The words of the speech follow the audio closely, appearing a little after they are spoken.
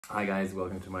Hi guys,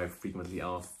 welcome to my frequently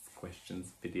asked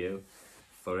questions video.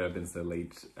 Sorry I've been so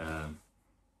late.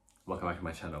 Welcome back to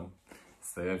my channel.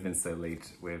 So I've been so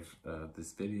late with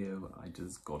this video. I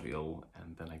just got ill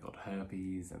and then I got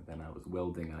herpes and then I was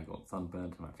welding and I got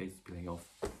sunburnt and my face was peeling off.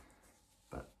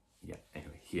 But yeah,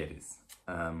 anyway, here it is.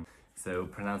 So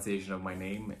pronunciation of my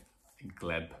name,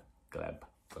 Gleb,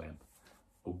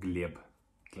 or Gleb.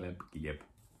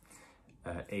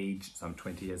 Age, so I'm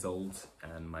 20 years old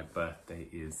and my birthday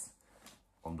is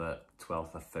on the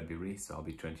 12th of February, so I'll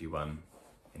be 21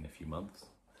 in a few months.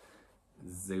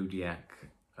 Zodiac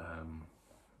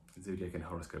and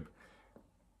horoscope.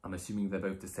 I'm assuming they're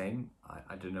both the same.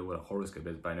 I don't know what a horoscope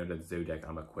is, but I know that Zodiac,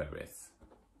 I'm Aquarius.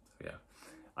 So yeah,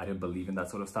 I don't believe in that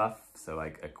sort of stuff. So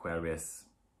like Aquarius,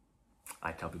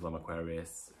 I tell people I'm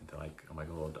Aquarius and they're like, oh my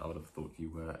God, I would have thought you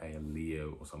were a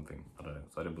Leo or something. I don't know,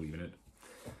 so I don't believe in it.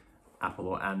 Apple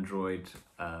or Android,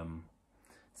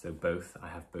 so both. I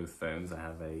have both phones. I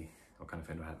have a, what kind of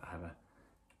phone do I have? I have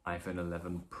an iPhone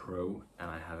 11 Pro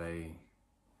and I have a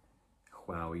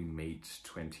Huawei Mate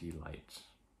 20 Lite.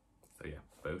 So yeah,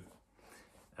 both.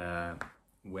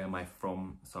 Where am I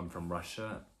from? So I'm from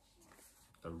Russia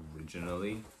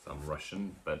originally, so I'm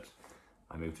Russian, but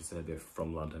I moved to Serbia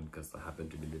from London because I happen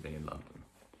to be living in London.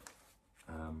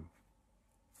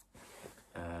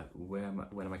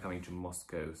 When am I coming to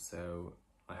Moscow? So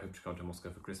I hope to come to Moscow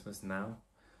for Christmas now,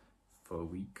 for a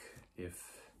week, if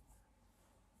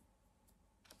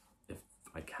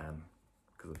I can,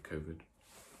 because of COVID.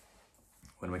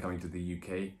 When am I coming to the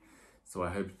UK? So I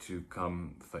hope to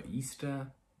come for Easter,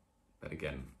 but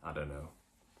again, I don't know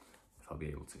if I'll be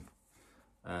able to.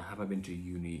 Have I been to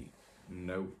uni?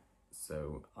 No.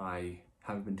 So I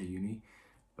haven't been to uni,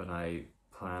 but I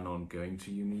plan on going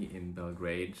to uni in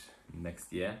Belgrade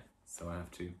next year, so I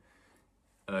have to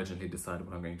urgently decide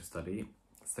what I'm going to study.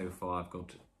 So far I've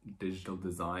got digital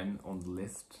design on the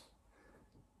list.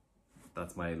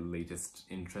 That's my latest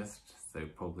interest, so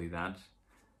probably that.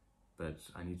 But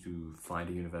I need to find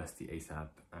a university ASAP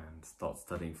and start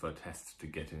studying for a test to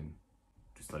get in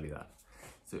to study that.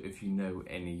 So if you know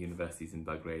any universities in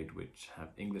Belgrade which have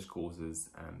English courses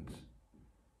and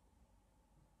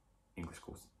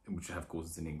which have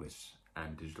courses in English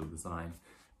and digital design,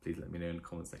 please let me know in the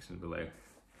comment section below.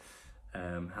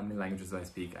 How many languages do I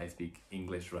speak? I speak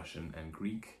English, Russian and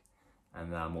Greek,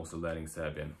 and now I'm also learning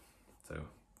Serbian, so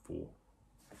 4.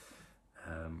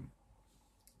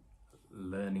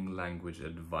 Learning language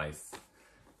advice.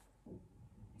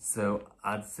 So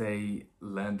I'd say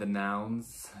learn the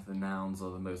nouns. The nouns are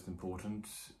the most important,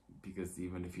 because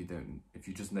even if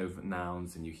you just know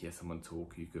nouns and you hear someone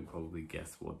talk, you could probably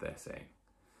guess what they're saying.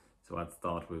 So I'd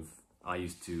start with, I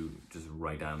used to just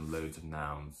write down loads of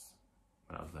nouns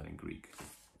when I was learning Greek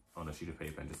on a sheet of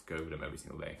paper and just go over them every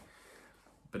single day.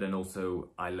 But then also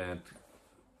I learned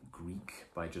Greek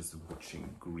by just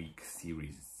watching Greek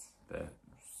series.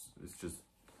 It's just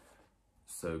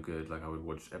so good. Like I would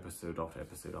watch episode after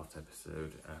episode after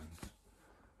episode, and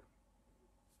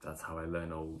that's how I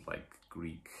learn all like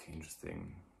Greek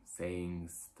interesting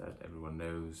sayings that everyone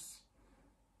knows,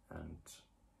 and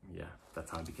yeah,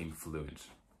 that's how I became fluent.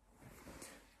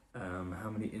 How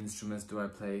many instruments do I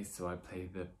play? So I play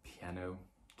the piano,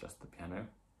 just the piano.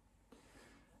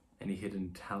 Any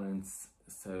hidden talents?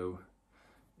 So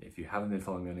if you haven't been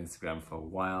following me on Instagram for a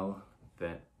while,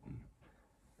 then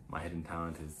my hidden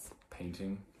talent is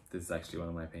painting. This is actually one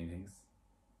of my paintings.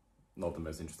 Not the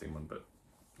most interesting one, but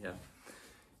yeah.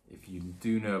 If you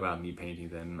do know about me painting,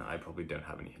 then I probably don't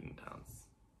have any hidden talents.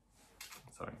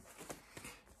 Sorry.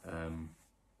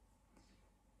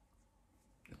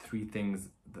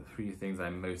 The three things I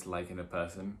most like in a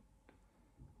person.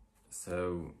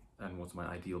 So, and what's my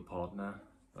ideal partner?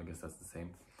 I guess that's the same.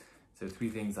 So 3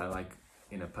 things I like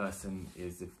in a person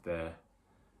is if they're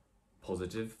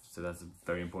positive. So that's a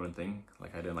very important thing.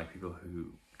 Like I don't like people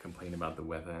who complain about the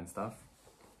weather and stuff.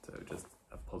 So just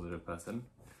a positive person.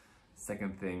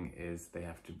 Second thing is they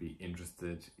have to be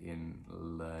interested in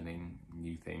learning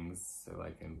new things, so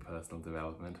like in personal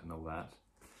development and all that.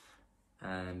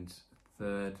 And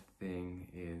third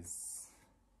thing is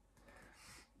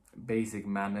basic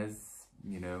manners,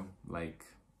 you know, like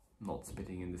not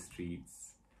spitting in the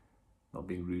streets, not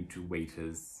being rude to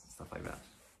waiters, stuff like that.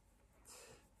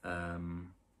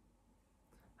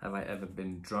 Have I ever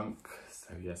been drunk?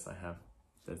 So yes, I have.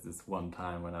 There's this one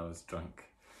time when I was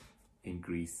drunk in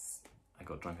Greece. I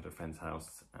got drunk at a friend's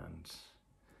house and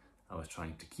I was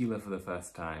trying tequila for the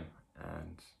first time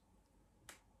and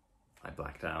I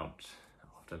blacked out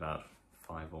after about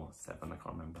 5 or 7, I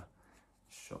can't remember.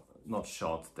 Not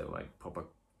shots, they were like proper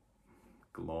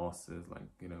glasses, like,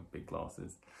 you know, big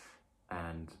glasses.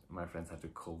 and my friends had to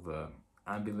call the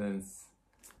ambulance,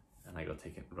 and I got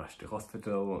rushed to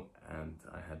hospital, and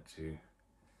I had to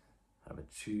have a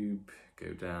tube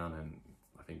go down and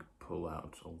I think pull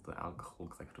out all the alcohol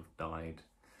because I could have died.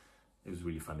 It was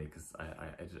really funny because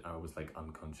I was like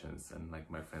unconscious, and like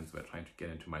my friends were trying to get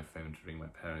into my phone to ring my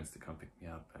parents to come pick me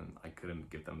up, and I couldn't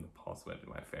give them the password to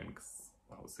my phone because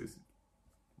I was so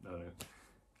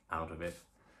out of it.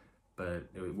 But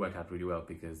it worked out really well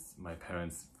because my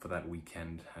parents for that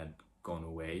weekend had gone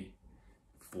away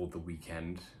for the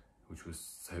weekend, which was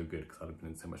so good because I'd have been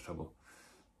in so much trouble.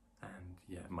 And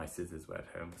yeah, my sisters were at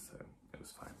home, so it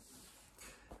was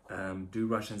fine. Do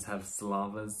Russians have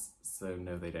Slavas? So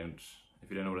no, they don't. If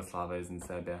you don't know what a Slava is in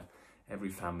Serbia, every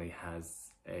family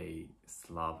has a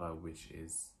Slava, which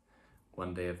is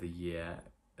one day of the year,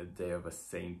 a day of a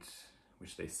saint,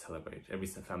 which they celebrate. Every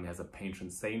family has a patron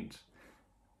saint,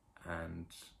 and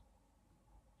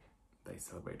they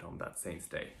celebrate on that saint's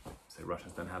day. So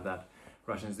Russians don't have that.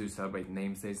 Russians do celebrate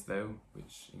namesdays though,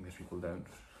 which English people don't,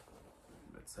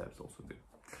 but Serbs also do.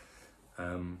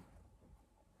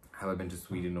 Have I been to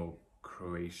Sweden or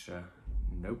Croatia?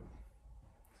 Nope.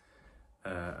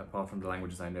 Apart from the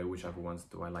languages I know, which other ones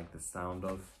do I like the sound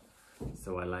of?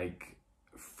 So I like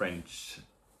French,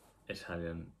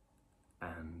 Italian,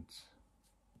 and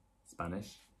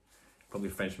Spanish. Probably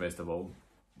French most of all.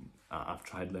 I've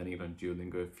tried learning it on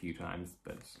Duolingo a few times,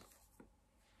 but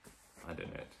I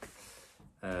don't know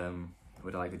it.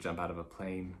 Would I like to jump out of a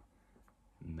plane?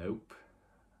 Nope.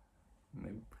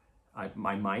 Nope.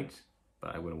 I might,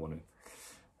 but I wouldn't want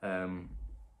to.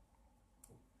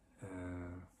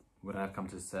 Would I have come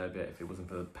to Serbia if it wasn't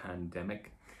for the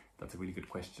pandemic? That's a really good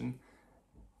question.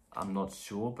 I'm not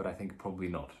sure, but I think probably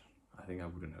not. I think I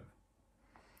wouldn't have.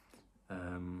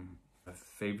 A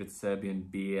favorite Serbian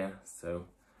beer, so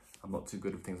I'm not too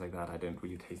good with things like that. I don't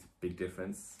really taste a big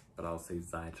difference, but I'll say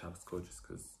Zaječarsko just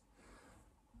because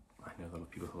I know a lot of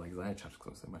people who like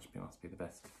Zaječarsko, so it must be the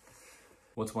best.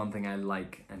 What's one thing I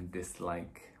like and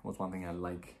dislike? What's one thing I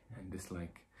like and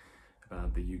dislike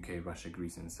about the UK, Russia,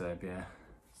 Greece and Serbia?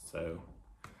 So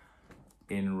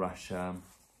in Russia,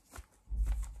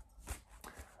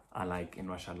 I like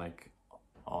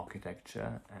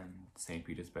architecture and St.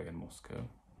 Petersburg and Moscow.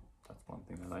 That's one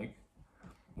thing I like.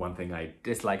 One thing I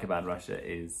dislike about Russia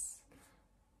is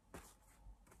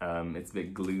it's a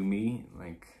bit gloomy.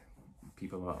 Like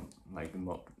people are like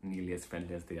not nearly as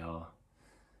friendly as they are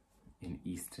in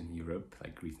Eastern Europe,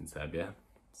 like Greece and Serbia.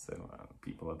 So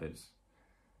people are a bit,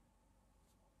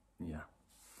 yeah.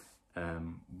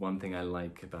 One thing I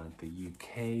like about the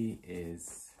UK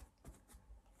is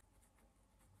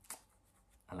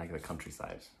I like the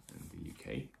countryside in the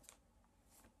UK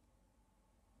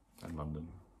and London,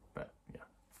 but yeah.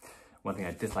 One thing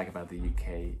I dislike about the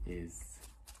UK is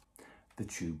the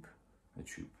tube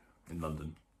in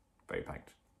London, very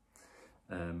packed.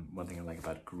 One thing I like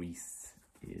about Greece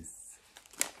is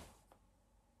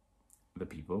the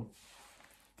people,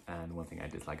 and one thing I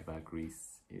dislike about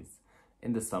Greece is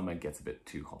in the summer it gets a bit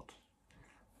too hot.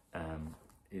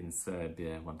 In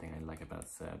Serbia, one thing I like about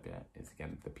Serbia is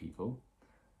again the people,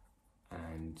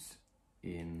 and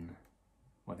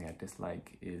one thing I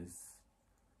dislike is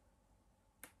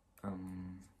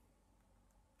one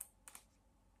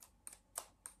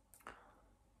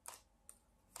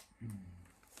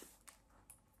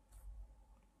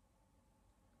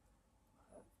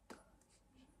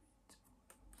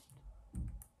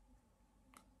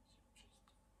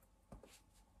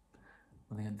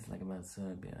thing I dislike about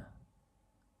Serbia.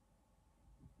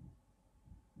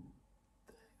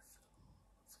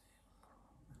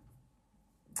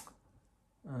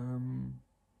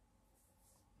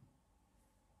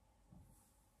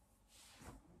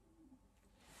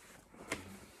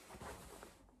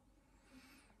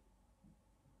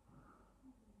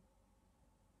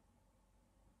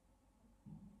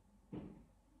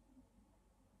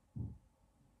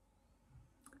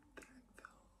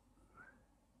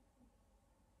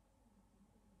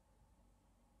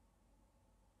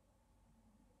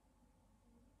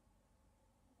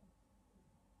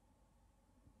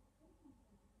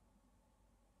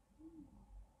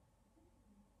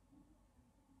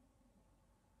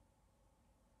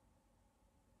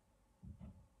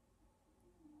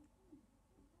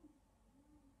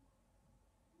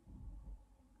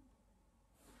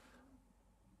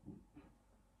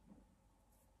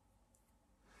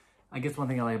 I guess one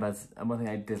thing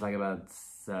I dislike about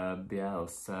Serbia or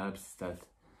Serbs is that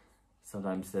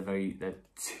sometimes they're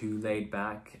too laid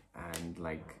back, and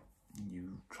like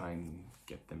you try and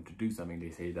get them to do something, they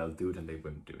say they'll do it and they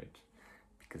won't do it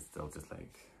because they'll just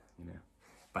like, you know.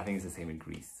 But I think it's the same in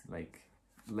Greece, like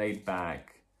laid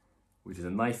back, which is a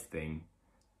nice thing.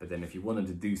 But then if you want them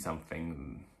to do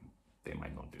something, they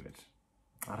might not do it.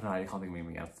 I don't know, I can't think of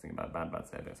anything else to think about bad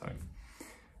Serbia, sorry.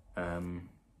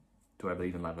 Do I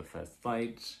believe in love at first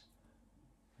sight?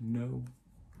 No.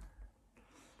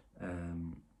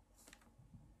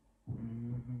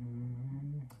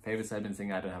 Favorite Serbian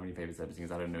singer? I don't have any favorite Serbian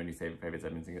singers. I don't know any favorite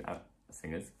Serbian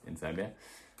singers in Serbia.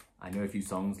 I know a few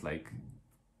songs like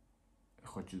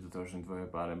Hoću da trošim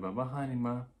tvoje pare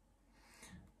babahanima.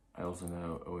 I also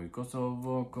know Oj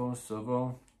Kosovo,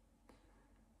 Kosovo.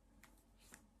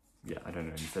 Yeah, I don't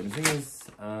know any Serbian singers.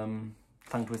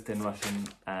 Tongue twister in Russian.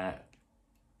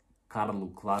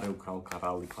 Karlu Klaru,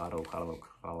 Karali Klaro, Karlo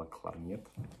Krala Klarniet.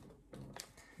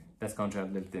 Best country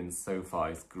I've lived in so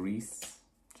far is Greece,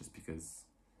 just because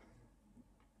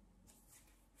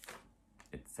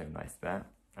it's so nice there.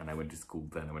 And I went to school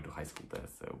there, and I went to high school there,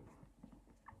 so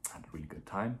I had a really good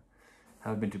time.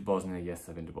 Have I been to Bosnia? Yes,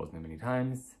 I've been to Bosnia many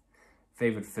times.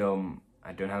 Favorite film?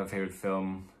 I don't have a favorite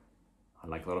film. I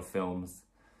like a lot of films.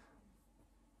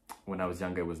 When I was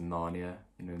younger, it was Narnia.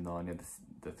 You know, Narnia,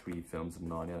 the 3 films of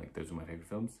Narnia, like those were my favorite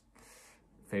films.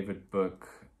 Favorite book?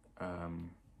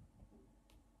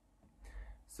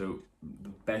 So the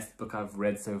best book I've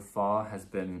read so far has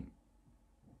been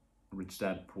Rich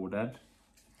Dad, Poor Dad.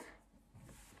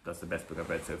 That's the best book I've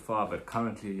read so far, but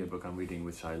currently a book I'm reading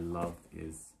which I love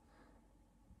is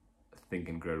Think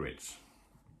and Grow Rich.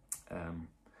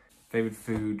 Favorite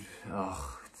food?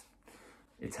 Oh,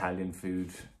 Italian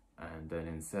food. And then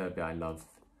in Serbia I love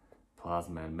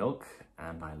plasma and milk,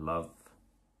 and I love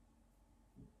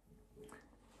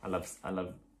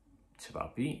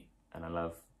cevapi, and I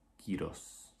love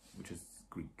gyros, which is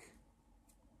Greek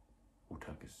or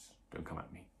Turkish. Don't come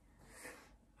at me.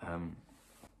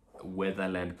 Where I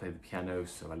learned to play the piano,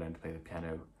 so I learned to play the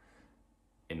piano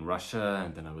in Russia,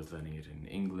 and then I was learning it in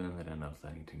England, and then I was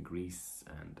learning it in Greece,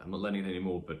 and I'm not learning it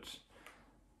anymore, but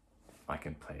I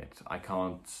can play it.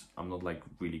 I'm not like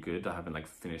really good. I haven't like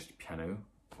finished piano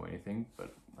or anything,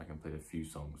 but I can play a few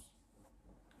songs.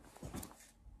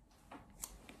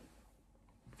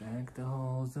 Drag the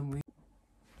halls and we...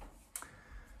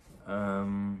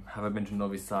 have I been to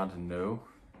Novi Sad? No.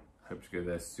 Hope to go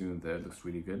there soon though, it looks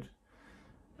really good.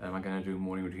 Am I gonna do a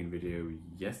morning routine video?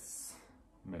 Yes,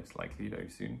 most likely very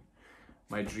soon.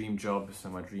 My dream job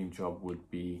would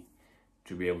be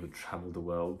to be able to travel the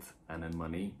world and earn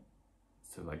money.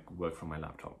 So like work from my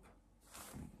laptop,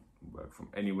 work from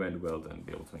anywhere in the world and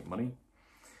be able to make money.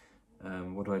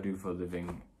 What do I do for a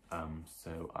living?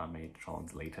 So I'm a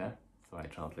translator. So I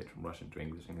translate from Russian to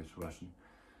English, English to Russian,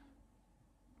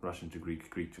 Russian to Greek,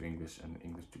 Greek to English, and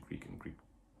English to Greek, and Greek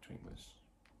to English.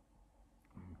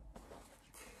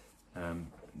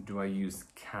 Do I use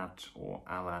CAT or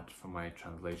ALAT for my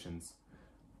translations?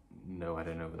 No, I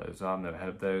don't know what those are. I've never heard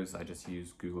of those. I just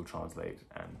use Google Translate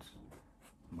and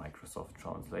Microsoft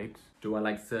Translate. Do I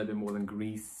like Serbia more than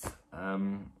Greece?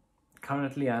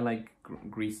 Currently I like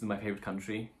Greece is my favorite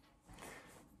country,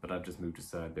 but I've just moved to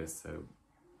Serbia, so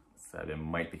Serbia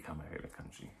might become my favorite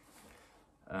country.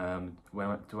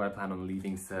 When do I plan on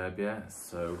leaving Serbia?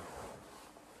 So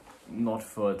not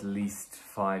for at least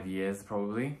 5 years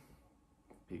probably,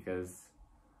 because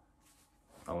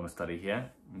I want to study here.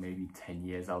 Maybe 10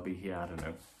 years I'll be here, I don't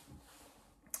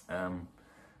know.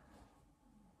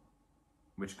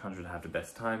 Which country would I have the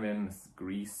best time in? It's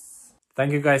Greece.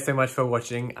 Thank you guys so much for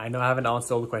watching. I know I haven't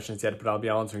answered all the questions yet, but I'll be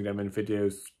answering them in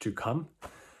videos to come.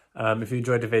 If you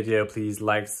enjoyed the video, please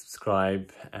like,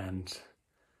 subscribe, and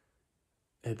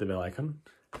hit the bell icon.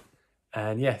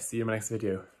 And yeah, see you in my next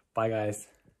video. Bye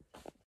guys.